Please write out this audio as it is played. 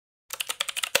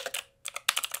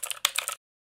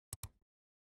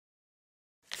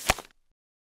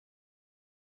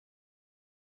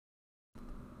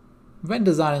When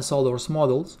designing SOLIDWORKS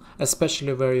models,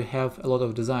 especially where you have a lot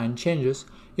of design changes,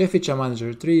 your feature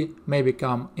manager tree may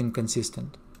become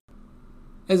inconsistent.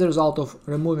 As a result of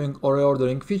removing or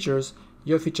reordering features,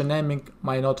 your feature naming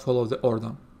might not follow the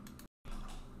order.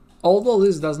 Although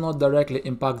this does not directly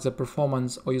impact the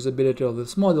performance or usability of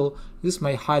this model, this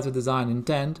may hide the design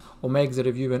intent or make the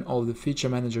reviewing of the feature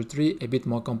manager tree a bit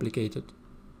more complicated.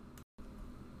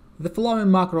 The following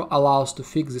macro allows to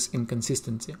fix this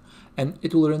inconsistency, and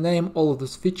it will rename all of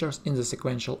these features in the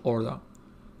sequential order.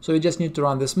 So you just need to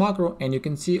run this macro and you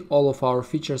can see all of our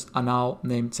features are now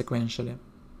named sequentially.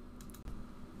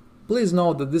 Please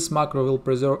note that this macro will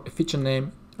preserve a feature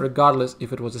name regardless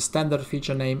if it was a standard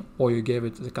feature name or you gave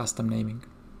it the custom naming.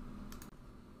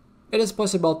 It is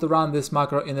possible to run this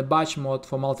macro in a batch mode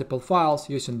for multiple files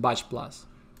using batch plus.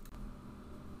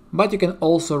 But you can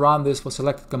also run this for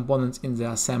selected components in the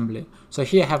assembly. So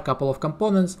here I have a couple of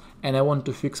components and I want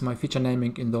to fix my feature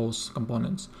naming in those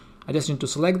components. I just need to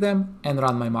select them and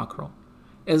run my macro.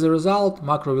 As a result,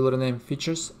 macro will rename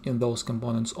features in those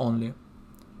components only.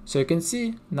 So you can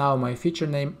see now my feature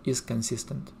name is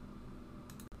consistent.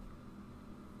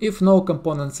 If no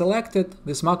component selected,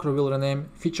 this macro will rename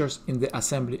features in the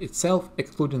assembly itself,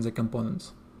 excluding the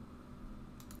components.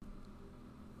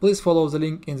 Please follow the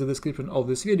link in the description of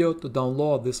this video to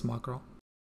download this macro.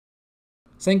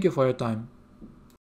 Thank you for your time.